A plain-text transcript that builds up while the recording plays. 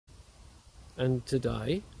and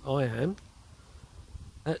today I am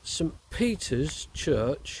at St Peter's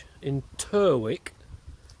Church in Terwick,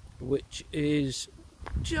 which is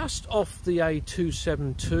just off the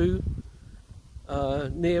A272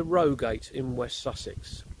 near Rowgate in West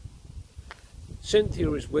Sussex.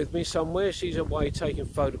 Cynthia is with me somewhere. She's away taking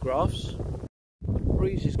photographs. The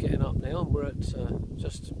breeze is getting up now, and we're at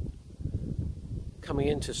just coming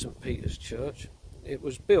into St Peter's Church. It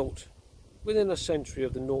was built within a century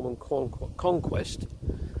of the Norman conquest.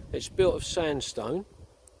 It's built of sandstone,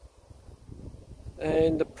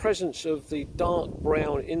 and the presence of the dark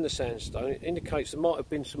brown in the sandstone indicates there might have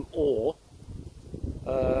been some ore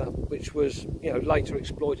which was, later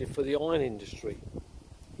exploited for the iron industry.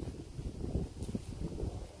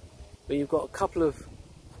 But you've got a couple of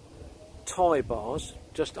tie bars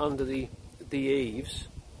just under the eaves,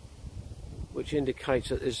 which indicates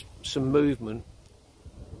that there's some movement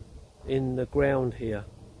in the ground here.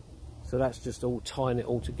 So that's just all tying it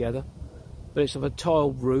all together. But it's of a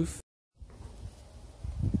tiled roof.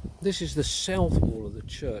 This is the south wall of the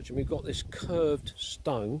church, and we've got this curved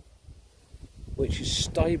stone which is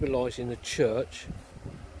stabilising the church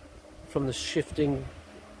from the shifting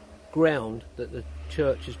ground that the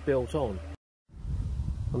church is built on.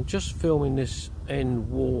 I'm just filming this end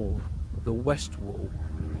wall, the west wall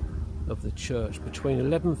of the church, between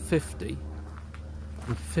 1150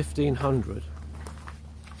 and 1500.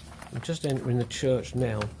 I'm just entering the church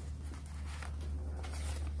now,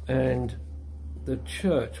 and the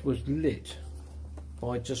church was lit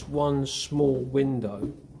by just one small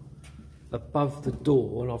window above the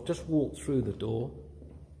door, and I've just walked through the door,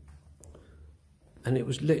 and it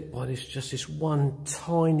was lit by just this one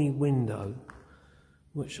tiny window,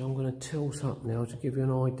 which I'm going to tilt up now to give you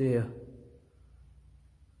an idea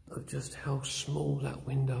of just how small that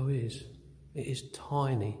window is. It is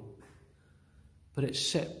tiny, but it's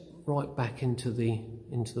set right back into the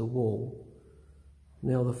wall.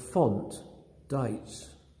 Now the font dates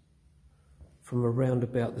from around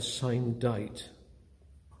about the same date,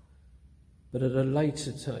 but at a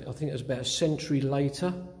later time, I think it was about a century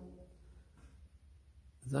later,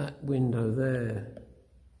 that window there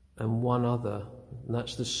and one other, and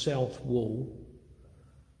that's the south wall,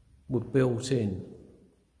 were built in.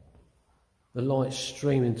 The light's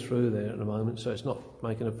streaming through there at the moment, so it's not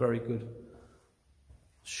making a very good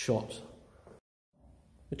shot.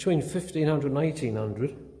 Between 1500 and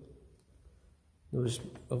 1800, there was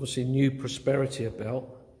obviously new prosperity about,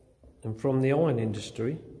 and from the iron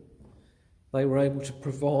industry, they were able to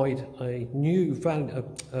provide a new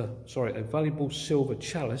a valuable silver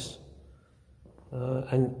chalice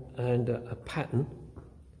and a pattern,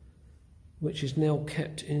 which is now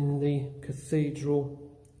kept in the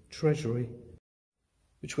cathedral treasury.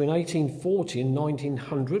 Between 1840 and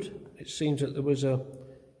 1900, it seems that there was a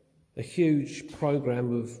huge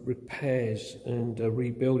programme of repairs and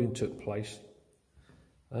rebuilding took place.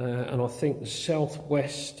 And I think the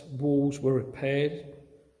southwest walls were repaired.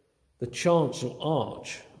 The chancel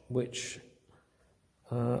arch, which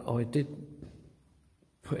I did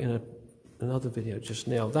put in another video just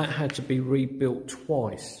now, that had to be rebuilt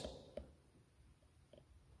twice.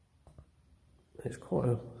 It's quite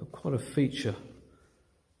a feature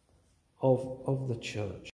of the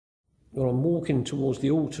church. Well, I'm walking towards the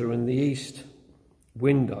altar in the east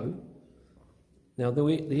window. Now the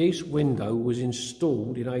east window was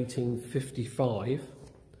installed in 1855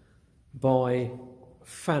 by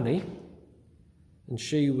Fanny, and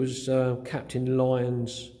she was Captain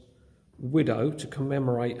Lyon's widow to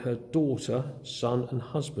commemorate her daughter, son and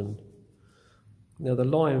husband. Now the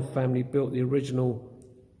Lyon family built the original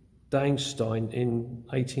Dainstein in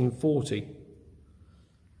 1840,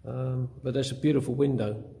 but that's a beautiful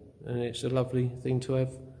window, and it's a lovely thing to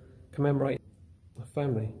have commemorate a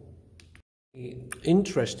family.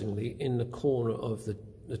 Interestingly, in the corner of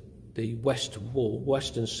the west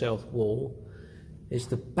and south wall, is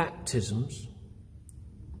the baptisms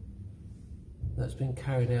that's been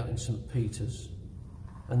carried out in St Peter's,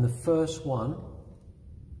 and the first one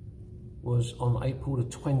was on April the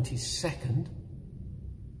 22nd,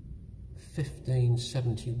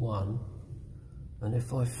 1571, and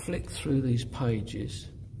if I flick through these pages,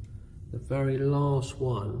 the very last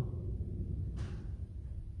one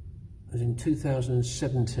was in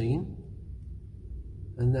 2017,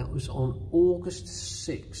 and that was on August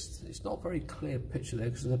 6th. It's not a very clear picture there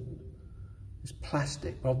because it's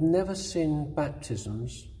plastic, but I've never seen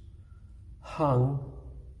baptisms hung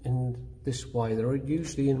in this way. They're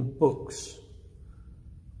usually in books,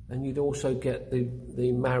 and you'd also get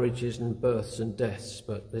the marriages and births and deaths,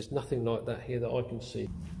 but there's nothing like that here that I can see.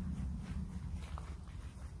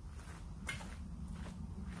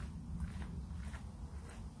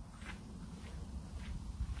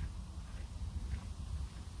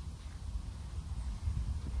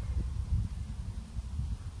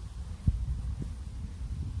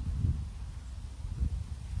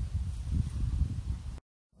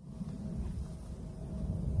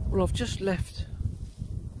 Well, I've just left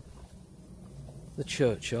the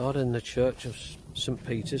churchyard and the church of St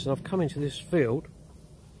Peter's, and I've come into this field,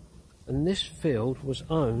 and this field was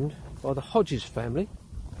owned by the Hodges family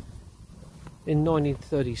in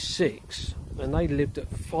 1936, and they lived at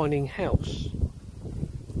Fining House.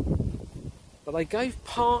 But they gave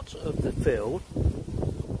part of the field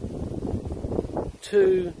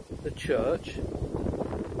to the church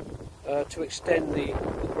to extend the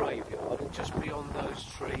graveyard, and just beyond those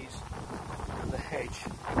trees and the hedge,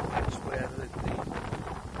 that's where the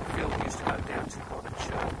field used to go down to by the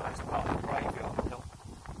church. That's part of the graveyard. Now,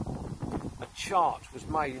 a chart was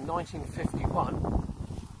made in 1951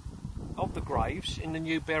 of the graves in the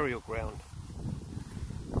new burial ground,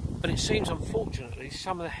 but it seems unfortunately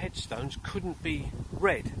some of the headstones couldn't be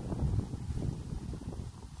read,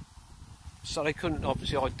 so they couldn't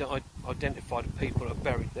obviously identify the people that are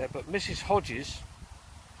buried there. But Mrs Hodges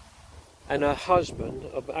and her husband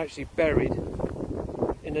are actually buried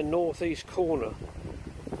in the northeast corner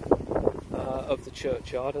of the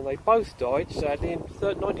churchyard, and they both died sadly in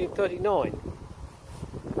 1939.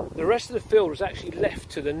 The rest of the field was actually left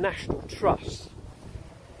to the National Trust,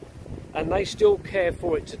 and they still care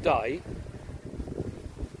for it today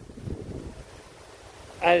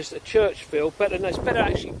as a church field, and it's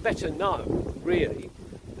better known really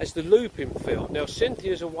as the Lupin Field. Now,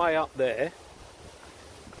 Cynthia's away up there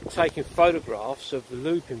taking photographs of the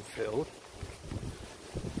Lupin Field,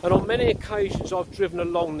 and on many occasions I've driven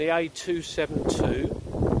along the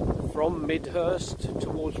A272 from Midhurst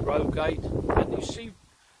towards Rowgate, and you see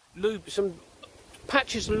some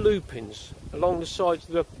patches of lupins along the sides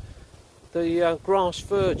of the grass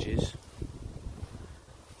verges,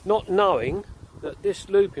 not knowing that this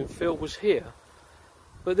Lupin Field was here.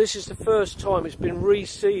 But this is the first time it's been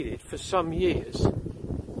reseeded for some years,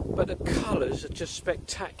 but the colours are just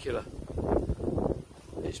spectacular.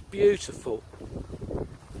 It's beautiful.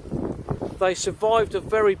 They survived a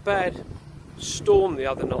very bad storm the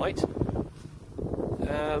other night.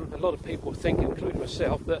 A lot of people think, including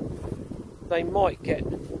myself, that they might get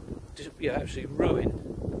absolutely ruined.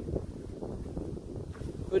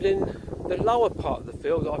 But in the lower part of the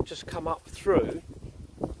field that I've just come up through,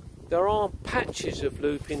 there are patches of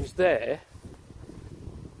lupins there,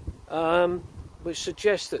 which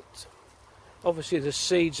suggests that obviously the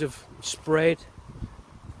seeds have spread.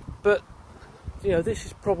 But this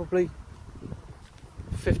is probably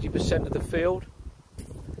 50% of the field,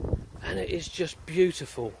 and it is just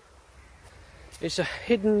beautiful. It's a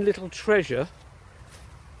hidden little treasure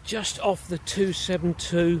just off the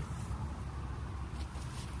 272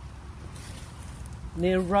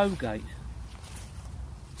 near Rowgate.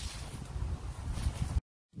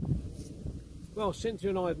 Well, Cynthia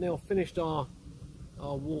and I have now finished our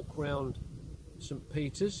walk round St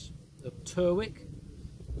Peter's of Terwick.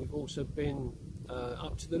 We've also been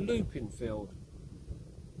up to the Lupin Field.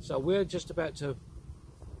 So we're just about to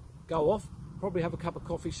go off, probably have a cup of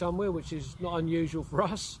coffee somewhere, which is not unusual for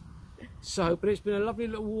us. But it's been a lovely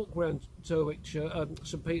little walk around Terwick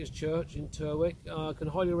St Peter's Church in Terwick. I can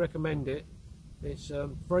highly recommend it. It's a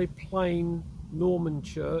very plain Norman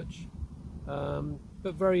church,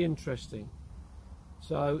 but very interesting.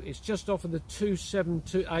 So it's just off of the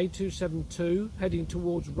A272 heading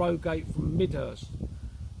towards Rowgate from Midhurst.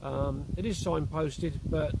 It is signposted,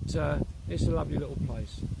 but it's a lovely little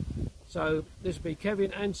place. So this will be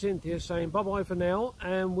Kevin and Cynthia saying bye bye for now,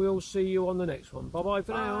 and we'll see you on the next one. Bye bye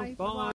for now. Bye.